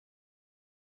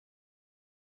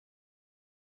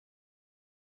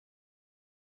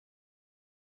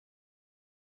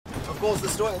course,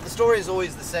 the story is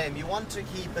always the same. You want to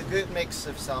keep a good mix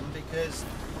of some because,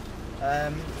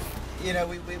 you know,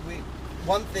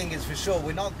 one thing is for sure,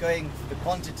 we're not going for the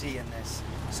quantity in this.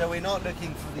 So we're not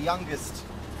looking for the youngest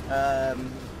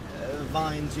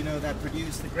vines, you know, that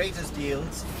produce the greatest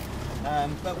yields.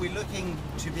 But we're looking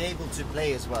to be able to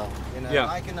play as well. You know,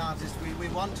 like an artist, we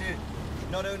want to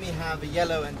not only have a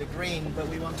yellow and a green, but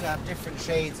we want to have different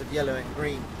shades of yellow and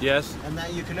green. Yes. And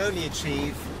that you can only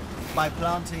achieve by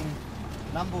planting,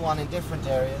 number one, in different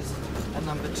areas, and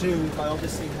number two, by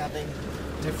obviously having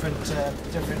different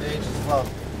ages as well.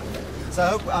 So I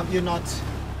hope you're not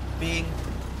being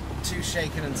too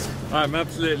shaken and... I'm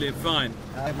absolutely fine.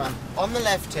 On the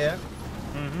left here,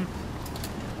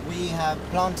 we have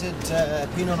planted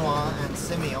Pinot Noir and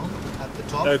Semillon at the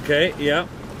top. Okay, yeah.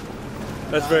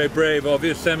 That's very brave of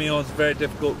you. Semillon's a very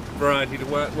difficult variety to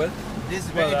work with. It is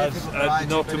a very difficult variety,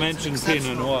 not to mention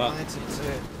Pinot Noir.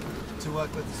 To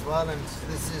work with as well, and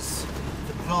this is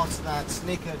the plot that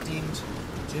Nico deemed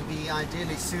to be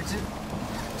ideally suited.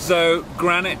 So,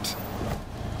 granite.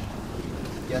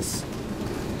 Yes.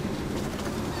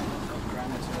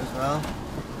 Granite as well.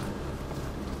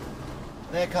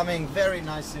 They're coming very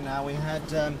nicely now. We had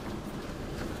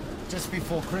just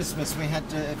before Christmas we had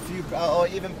a few, or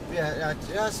even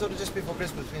sort of just before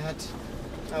Christmas we had.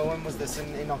 Oh, when was this?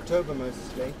 In October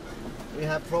mostly. We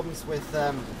had problems with.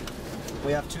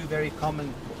 We have two very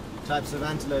common types of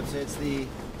antelopes. It's the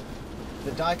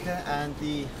duiker and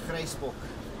the grijsbok.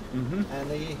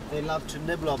 And they love to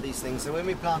nibble on these things. So when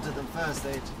we planted them first,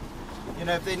 you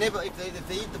know, if they nibble, if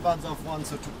they eat the buds off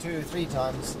once or two or three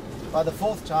times, by the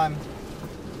fourth time,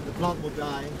 the plant will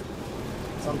die.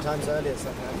 Sometimes earlier,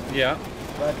 sometimes. Yeah.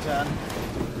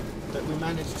 But we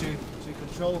managed to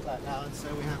control that now, and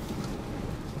so we have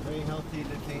very healthy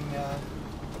looking.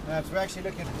 We're actually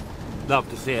looking. Love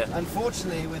to see it.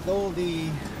 Unfortunately, with all the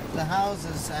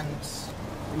houses and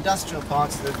industrial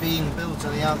parks that are being built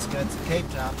on the outskirts of Cape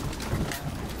Town,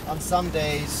 on some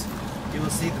days you will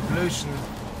see the pollution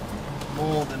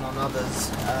more than on others.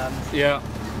 Yeah.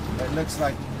 It looks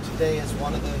like today is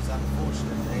one of those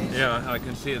unfortunate days. Yeah, I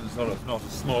can see the sort of, not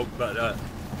smoke, but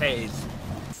haze.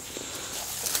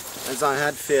 As I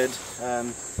had feared,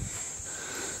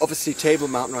 obviously Table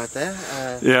Mountain right there.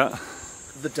 Yeah.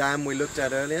 The dam we looked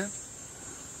at earlier.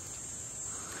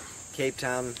 Cape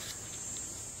Town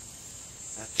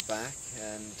at the back,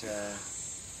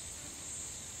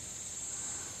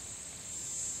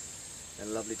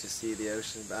 and lovely to see the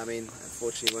ocean. But I mean,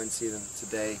 unfortunately, you won't see them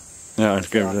today. Yeah, it's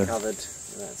good. Covered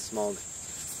in that smog.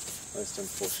 Most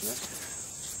unfortunate.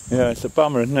 Yeah, it's a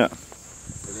bummer, isn't it?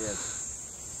 It is.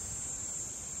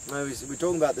 No, we were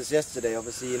talking about this yesterday.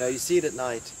 Obviously, you know, you see it at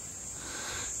night.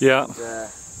 Yeah. And,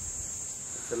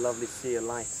 it's a lovely sea of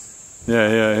light. Yeah.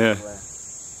 Everywhere.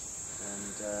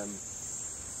 And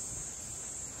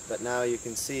but now you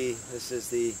can see this is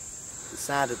the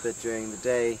sadder bit during the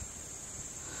day.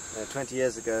 20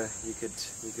 years ago, you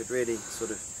could really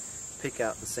sort of pick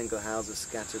out the single houses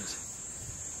scattered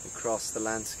across the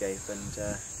landscape, and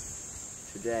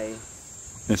today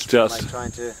it's just like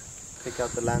trying to pick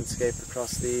out the landscape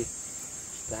across the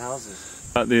houses.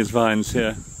 At these vines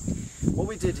here. What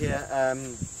we did here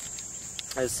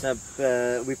is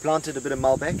we planted a bit of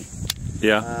Malbec.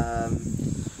 Yeah.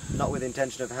 Not with the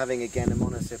intention of having again a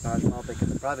monocephalous Malbec in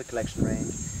the private collection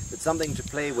range, but something to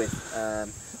play with.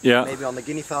 Maybe on the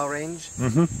guinea fowl range.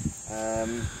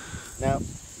 Now,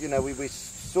 you know, we're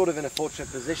sort of in a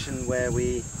fortunate position where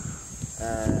we,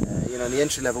 you know, in the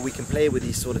entry level, we can play with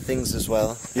these sort of things as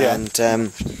well. Yeah. And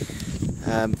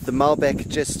the Malbec,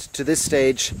 just to this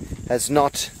stage, has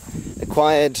not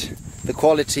acquired the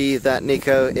quality that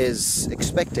Nico is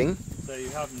expecting. So you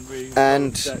haven't really.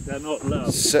 And they're not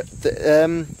loved. So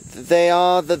they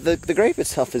are. The grape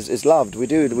itself is loved. We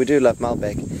do love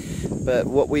Malbec, but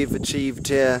what we've achieved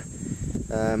here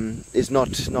is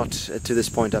not to this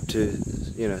point up to,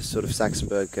 you know, sort of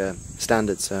Saxenburg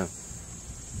standards. So.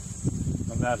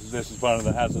 And this is one of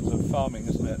the hazards of farming,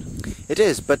 isn't it? It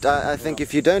is, but I think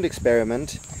if you don't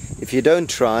experiment, if you don't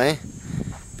try,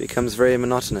 it becomes very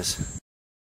monotonous.